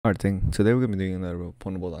Alright thing. Today we're gonna be doing another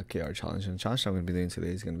Pwnable.kr challenge, and the challenge I'm gonna be doing today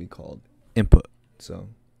is gonna be called input. So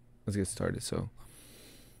let's get started. So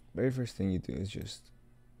very first thing you do is just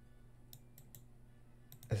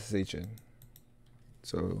SSH in.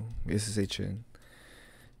 So we SSH in,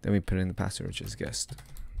 then we put in the password, which is guest.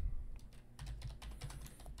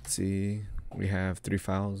 See, we have 3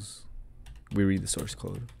 files. We read the source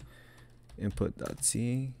code,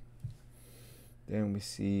 input.c. Then we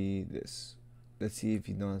see this. Let's see if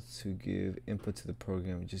you know how to give input to the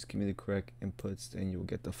program. Just give me the correct inputs, then you'll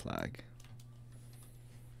get the flag.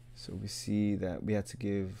 So we see that we have to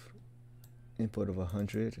give input of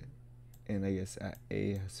 100, and I guess at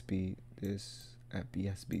A has to be this, at B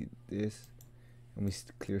has to be this, and we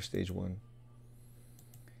clear stage 1.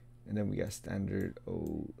 And then we got standard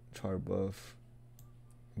char buff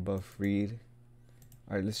read.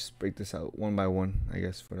 Alright, let's just break this out one by one, I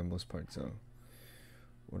guess, for the most part. So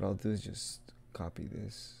what I'll do is just copy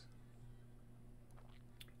this,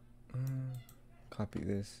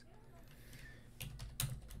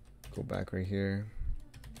 go back right here.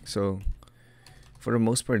 So for the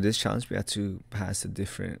most part, this challenge we have to pass the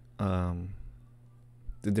different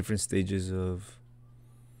stages of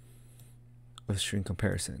string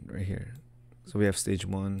comparison right here. So we have stage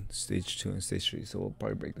 1, stage 2, and stage 3. So we'll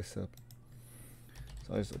probably break this up.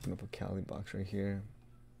 So I'll just open up a Kali box right here.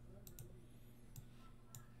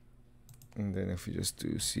 And then if we just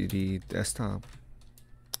do cd desktop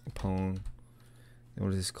pwn, and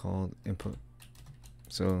what is this called? Input.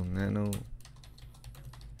 So nano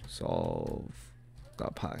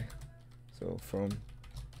solve.py. So from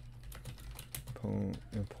pwn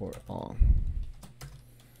import all.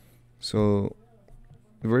 So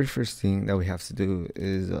the very first thing that we have to do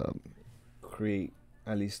is create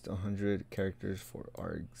at least 100 characters for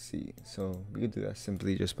argc. So we could do that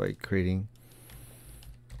simply just by creating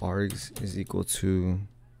args is equal to,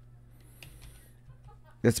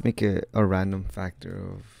 let's make it a random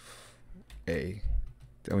factor of a,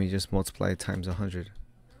 then we just multiply it times 100.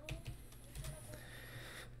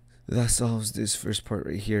 That solves this first part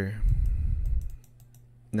right here.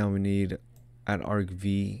 Now we need add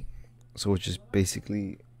argv, so which is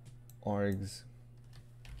basically args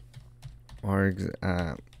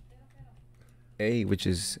at a, which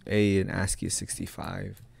is a in ASCII is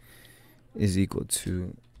 65, is equal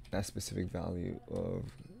to that specific value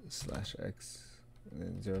of /x and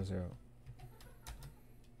then 0, 0.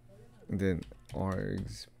 And then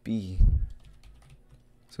args b,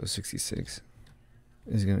 so 66,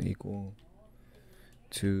 is going to equal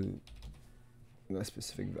to that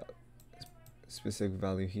specific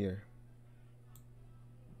value here.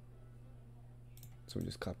 So we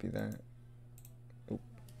just copy that.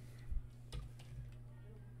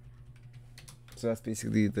 So that's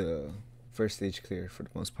basically the first stage clear for the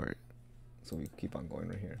most part. So we keep on going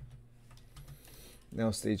right here. Now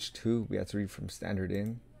stage 2, we have to read from standard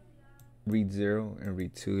in, read 0 and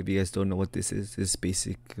read 2. If you guys don't know what this is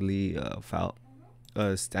basically file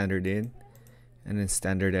standard in and then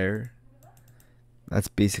standard error. That's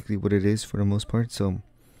basically what it is for the most part. So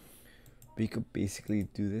we could basically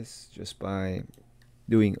do this just by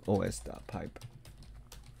doing os.pipe.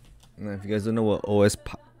 Now if you guys don't know what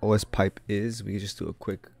os pipe is, we can just do a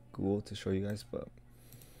quick Google to show you guys. But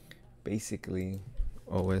basically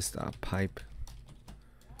os.pipe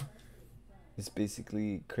this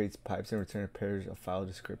basically creates pipes and return pairs of file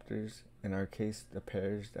descriptors. In our case, the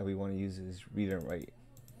pairs that we want to use is read and write.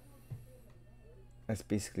 That's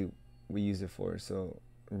basically what we use it for. So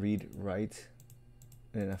read, write,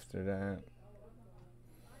 and then after that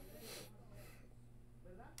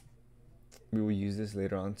we will use this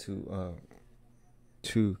later on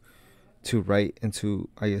to write into,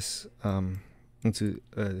 I guess, into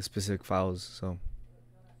the specific files. So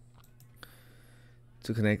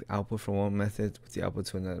to connect output from one method with the output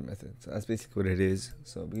to another method. So that's basically what it is.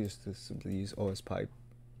 So we just simply use os pipe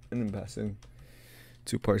and then pass in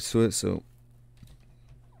 2 parts to it. So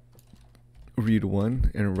read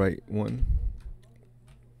 1 and write 1.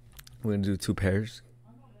 We're gonna do 2 pairs.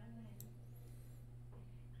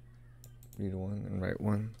 Read 1 and write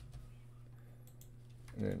 1.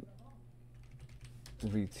 And then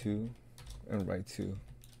read 2 and write 2.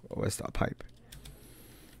 os.pipe.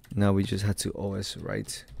 Now we just had to os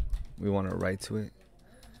write. We want to write to it.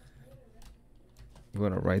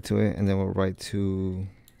 And then we'll write to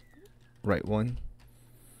write 1.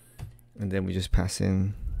 And then we just pass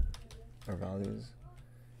in our values.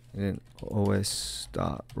 And then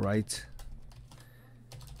os.write.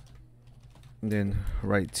 And then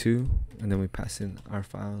write 2. And then we pass in our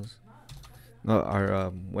files. No, our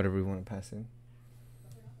whatever we want to pass in.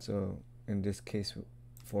 So in this case,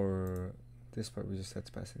 for this part we just have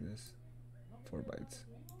to pass in this 4 bytes.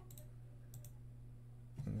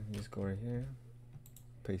 And then just go right here,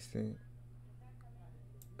 paste it,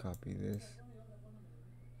 copy this,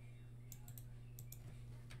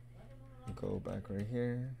 go back right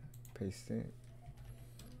here, paste it.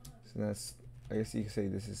 So that's, I guess you could say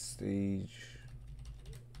this is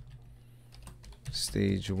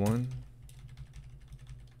stage 1,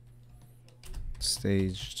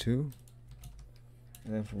 stage 2,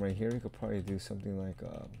 and then from right here we could probably do something like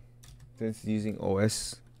since using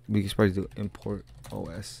OS, we could probably do import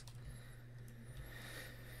OS.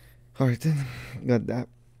 Alright then, got that.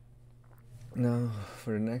 Now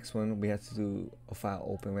for the next one, we have to do a file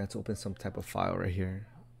open. We have to open some type of file right here.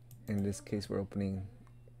 In this case, we're opening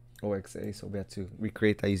OXA, so we have to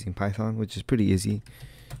recreate that using Python, which is pretty easy.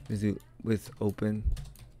 Just do with open,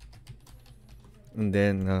 and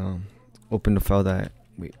then open the file that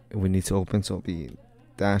we need to open. So it'll be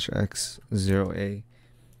 -x0a,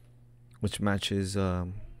 which matches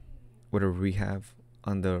whatever we have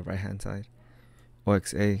on the right hand side.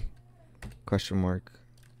 OXA question mark,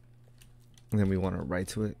 and then we want to write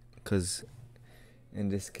to it, because in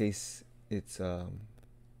this case it's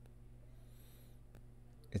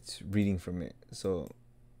reading from it, so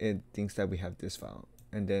it thinks that we have this file,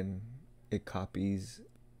 and then it copies,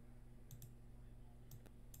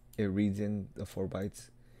 it reads in the 4 bytes,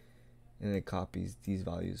 and it copies these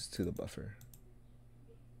values to the buffer.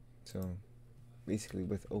 So basically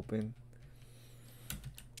with open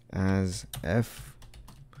as f,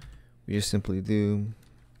 we just simply do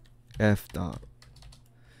f dot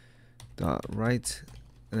write,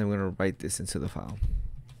 and then we're gonna write this into the file.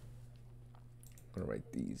 I'm gonna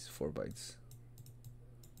write these 4 bytes.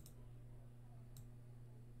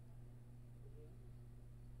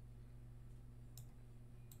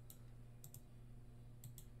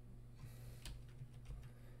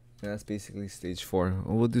 And that's basically stage 4.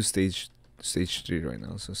 We'll do stage 3 right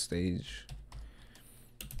now. So stage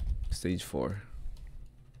 4.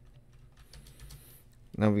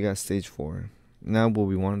 Now we got stage 4. Now what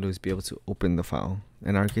we want to do is be able to open the file.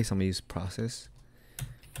 In our case, I'm gonna use process,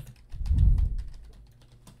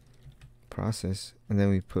 and then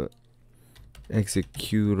we put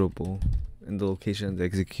executable in the location of the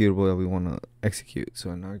executable that we want to execute.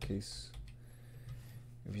 So in our case,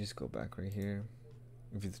 if you just go back right here,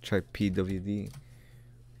 if you try pwd,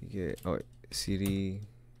 you get cd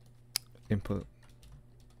input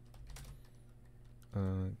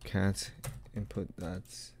cat input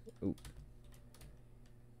dots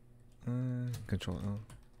control L,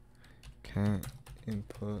 cat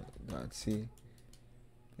input dot c.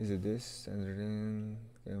 Is it this standard in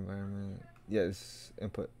environment? Yes,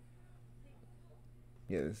 input.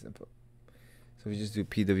 Yeah, this is input. So we just do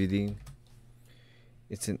pwd,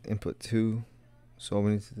 it's an input 2. So all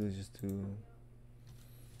we need to do is just do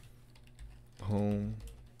home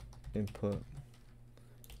input,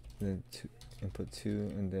 and then input 2,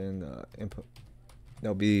 and then input.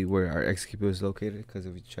 That'll be where our executable is located, because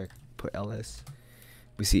if we put ls,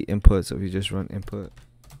 we see input. So if you just run input,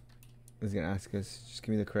 it's gonna ask us, just give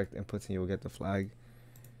me the correct inputs and you will get the flag.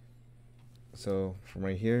 So from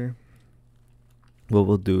right here, what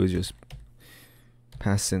we'll do is just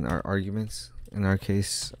pass in our arguments. In our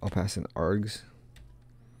case, I'll pass in args.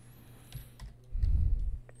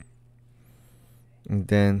 And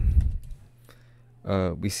then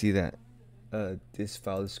we see that this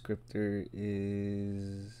file descriptor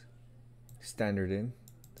is standard in.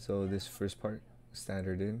 So this first part,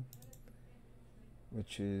 standard in,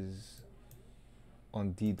 which is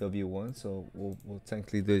on DW1. So we'll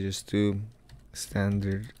technically just do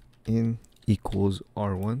standard in equals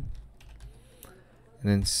R1, and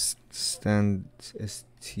then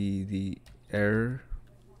std error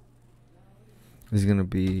is gonna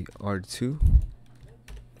be R2.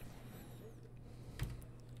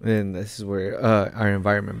 And this is where our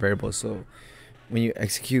environment variables. So when you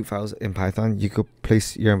execute files in Python, you could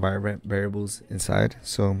place your environment variables inside.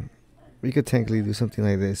 So we could technically do something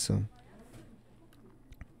like this. So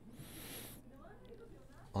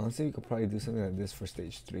honestly, we could probably do something like this for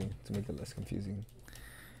stage 3 to make it less confusing.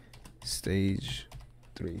 Stage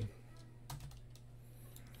 3.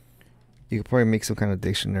 You could probably make some kind of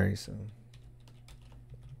dictionary. So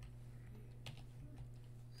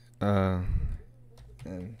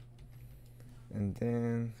and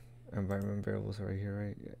then environment variables are right here,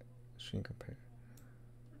 right? Yeah, string compare.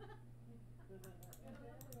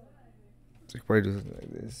 So you could probably do something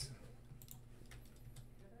like this.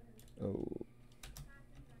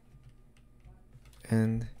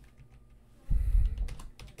 And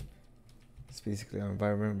it's basically our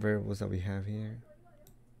environment variables that we have here.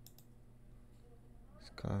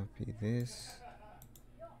 Just copy this,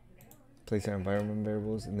 place our environment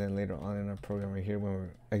variables, and then later on in our program right here, when we're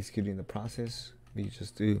executing the process, we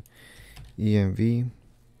just do env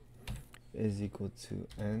is equal to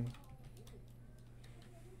n,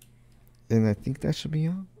 and I think that should be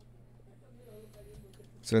on.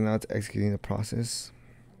 So now it's executing the process,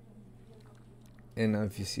 and now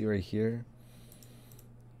if you see right here,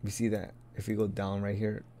 we see that if we go down right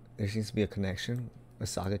here, there seems to be a connection, a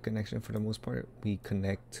socket connection for the most part. We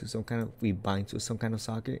connect to some kind of, we bind to some kind of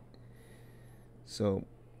socket. So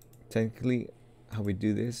technically how we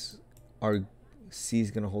do this, our C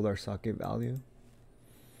is going to hold our socket value.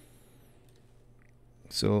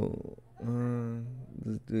 So do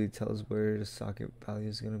they tell us where the socket value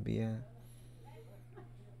is going to be at?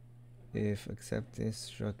 If accept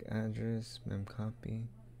this struct address mem copy.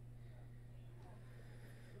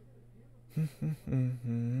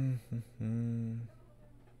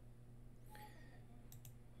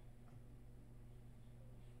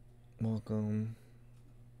 Welcome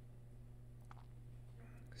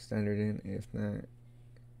standard in, if not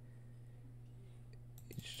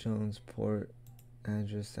each Jones port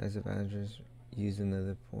address, size of address, use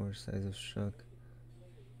another port, size of struct.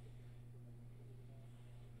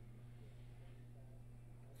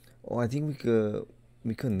 Oh, I think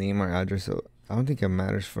we could name our address, so I don't think it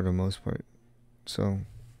matters for the most part. So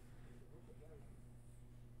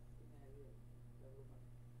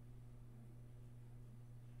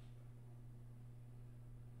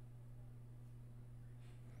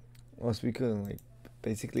also we could, like,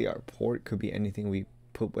 basically our port could be anything we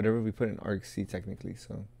put, whatever we put in argc technically.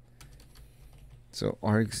 So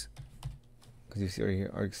args, because you see right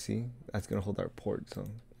here argc, that's gonna hold our port. So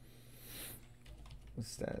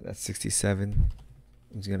what's that? That's 67.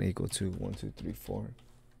 It's gonna equal to 1 2 3 4,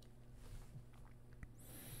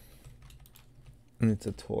 and it's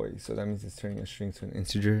a toy, so that means it's turning a string to an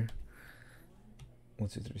integer. 1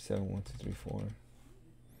 2 3 7 1 2 3 4.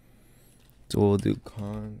 So we'll do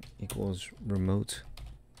con equals remote.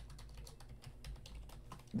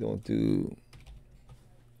 Then we'll do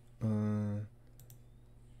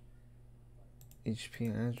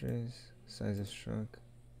HP address, size of struct,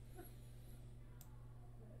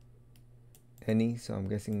 any, so I'm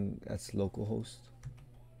guessing that's localhost.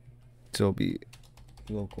 So it'll be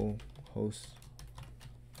localhost,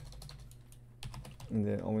 and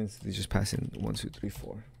then always they just pass in 1 2 3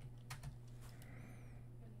 4,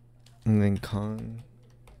 and then con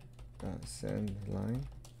send line,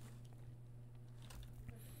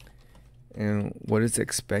 and what it's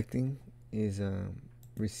expecting is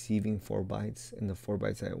receiving 4 bytes, and the 4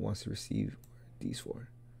 bytes that it wants to receive are these 4.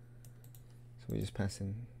 So we just pass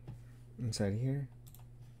in inside here,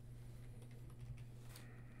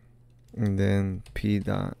 and then p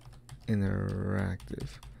dot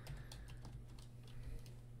interactive,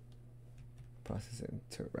 process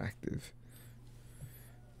interactive.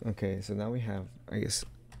 Okay, so now we have, I guess,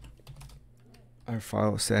 our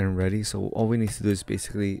file set and ready. So all we need to do is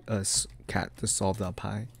basically cat to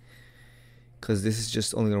solve.py, because this is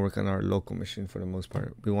just only gonna work on our local machine for the most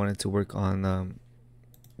part. We want it to work on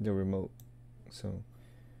the remote, so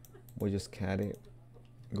we'll just cat it,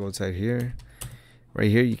 go inside here. Right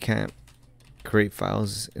here you can't create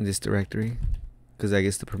files in this directory because I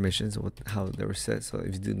guess the permissions of how they were set. So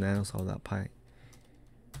if you do nano solve.py,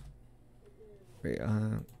 wait,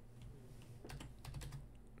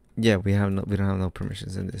 yeah, we don't have no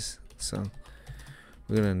permissions in this. So what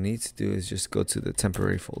we're gonna need to do is just go to the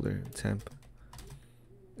temporary folder, temp.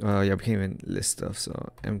 Yeah, we can't even list stuff.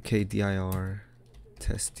 So mkdir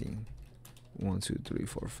testing 1 2 3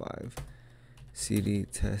 4 5, cd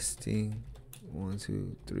testing 1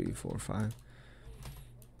 2 3 4 5.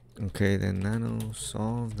 Okay, then nano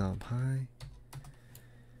solve.py,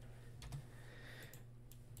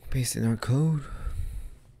 paste in our code.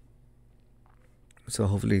 So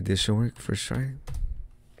hopefully this should work. First try.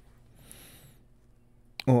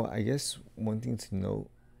 Oh, I guess one thing to note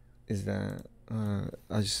is that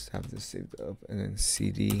I'll just have this saved up, and then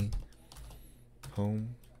cd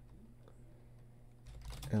home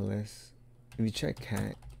ls. If you check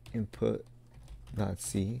cat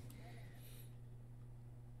input.c,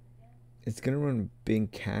 it's gonna run bin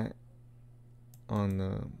cat on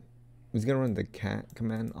the, it's gonna run the cat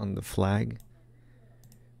command on the flag,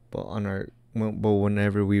 but on our, but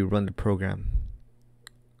whenever we run the program,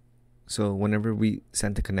 so whenever we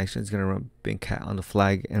send the connection, it's gonna run bin cat on the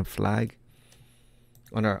flag, and flag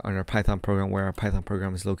on our Python program, where our Python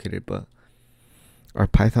program is located. But our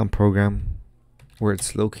Python program, where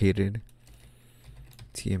it's located,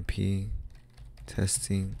 tmp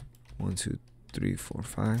testing 1 2 3 4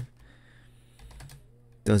 5,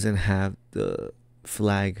 doesn't have the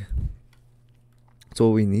flag. So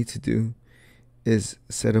what we need to do is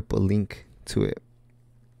set up a link to it.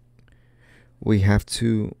 We have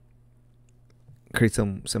to create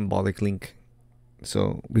some symbolic link.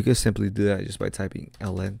 So we could simply do that just by typing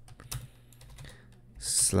ln/s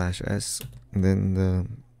and then the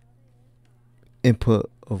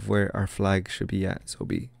input of where our flag should be at. So it'll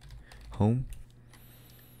be home,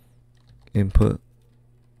 input,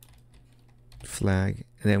 flag,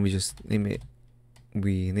 and then we just name it.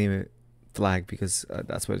 We name it flag because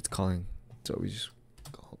that's what it's calling. So we just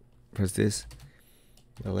press this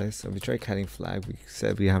ls. So we try catting flag. We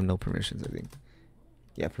said we have no permissions, I think.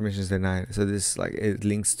 Yeah, permissions denied. So this like it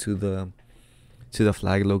links to the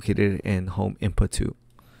flag located in home input 2.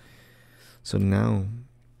 So now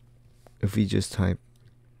if we just type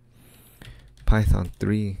python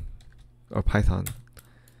 3 or python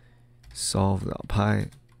solve.py,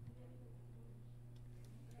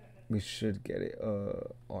 we should get it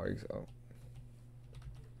args out.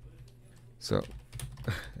 So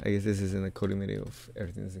I guess this isn't a coding video if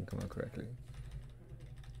everything doesn't come out correctly.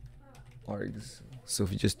 Args. So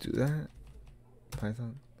if you just do that,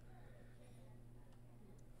 python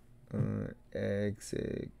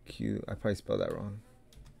execute. I probably spelled that wrong.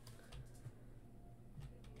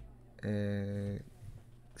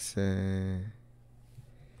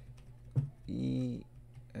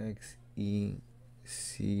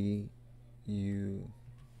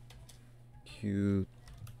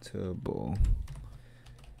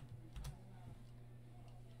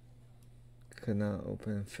 Cannot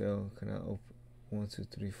open, fail, cannot open. 1, 2,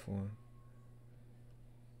 3, 4.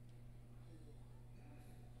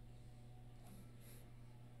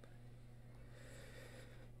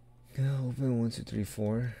 Cannot open 1, 2, 3,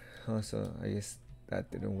 4. So I guess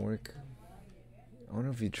that didn't work. I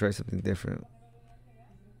wonder if you try something different.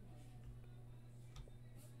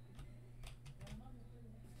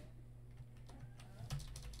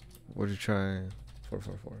 What did you try?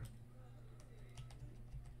 444.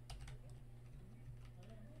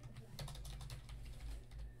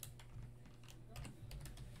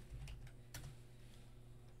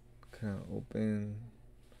 Cannot open.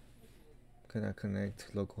 Cannot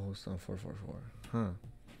connect localhost on 444. Huh.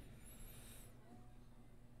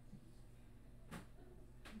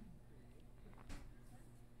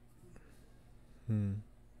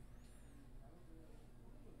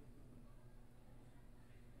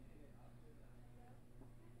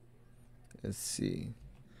 Let's see.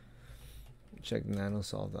 Check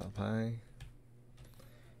nanosolve.py.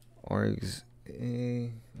 Args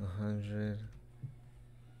A 100.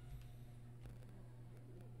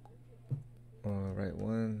 Write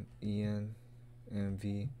 1 en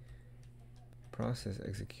mv process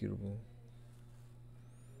executable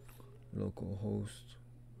localhost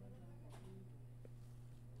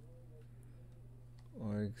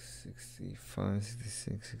args 65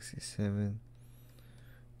 66 67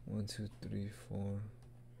 1 2 3 4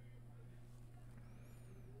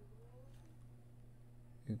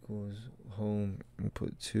 equals home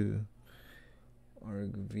input 2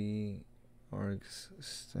 argv args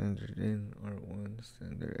standard in r1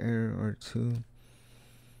 standard error r2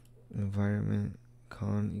 environment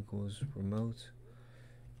con equals remote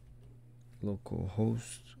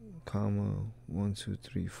localhost comma 1 2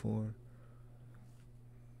 3 4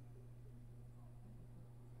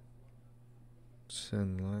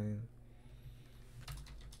 send line.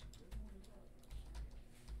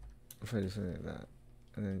 If I do something like that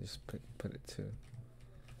and then just put it to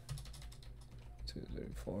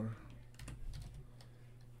 234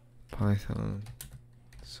 python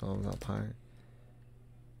solve.py.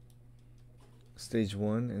 Stage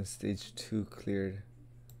 1 and stage 2 cleared.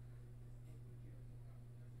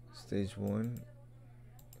 Stage 1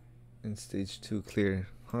 and stage 2 clear.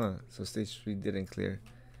 Huh, so stage 3 didn't clear.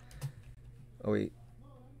 Oh wait.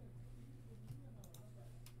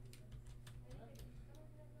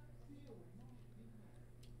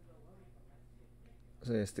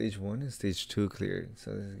 So yeah, stage 1 and stage 2 cleared.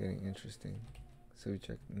 So this is getting interesting. So we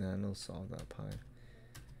check nanosolve.py.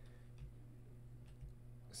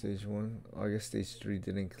 Stage 1. Oh, I guess stage 3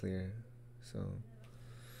 didn't clear. So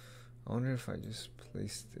I wonder if I just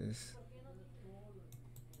place this.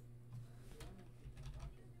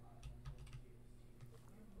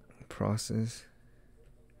 Process.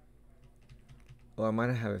 Oh, I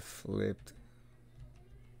might have it flipped.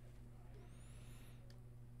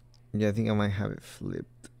 Yeah, I think I might have it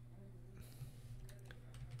flipped.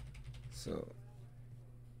 So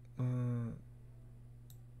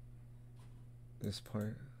this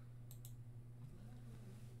part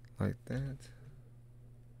like that.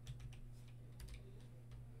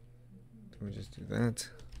 Let me just do that.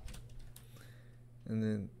 and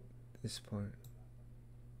then this part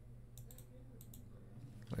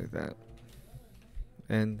like that,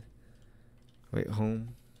 and wait,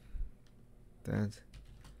 home, that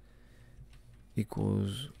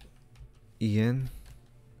equals en,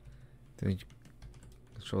 then we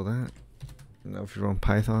control that. Now if you run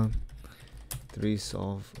Python 3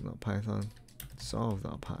 solve, not Python,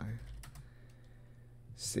 solve.py,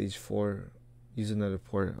 stage 4, use another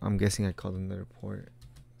port. I'm guessing I called another port,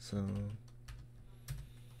 so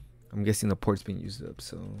I'm guessing the port's being used up.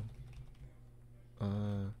 So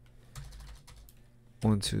 1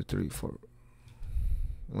 2 3 4,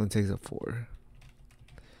 only takes up 4.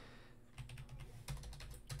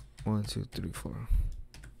 1 2 3 4.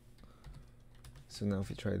 So now if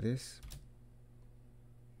you try this,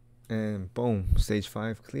 and boom, stage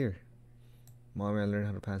 5 clear. Mom, I learned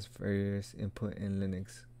how to pass various input in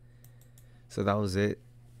Linux. So that was it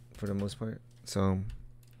for the most part. So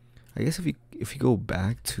I guess if you go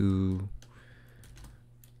back to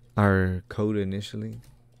our code initially,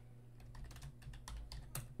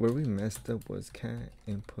 where we messed up was cat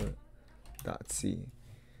input.c.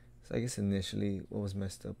 So I guess initially what was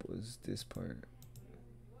messed up was this part.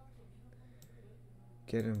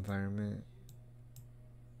 Get environment.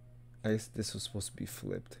 I guess this was supposed to be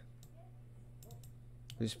flipped,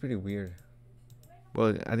 which is pretty weird.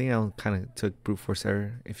 Well, I think I kind of took brute force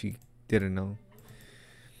error if you didn't know.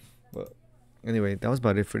 But anyway, that was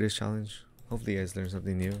about it for this challenge. Hopefully you guys learned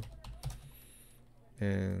something new.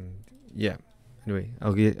 And yeah, anyway,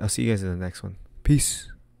 I'll see you guys in the next one.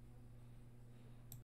 Peace.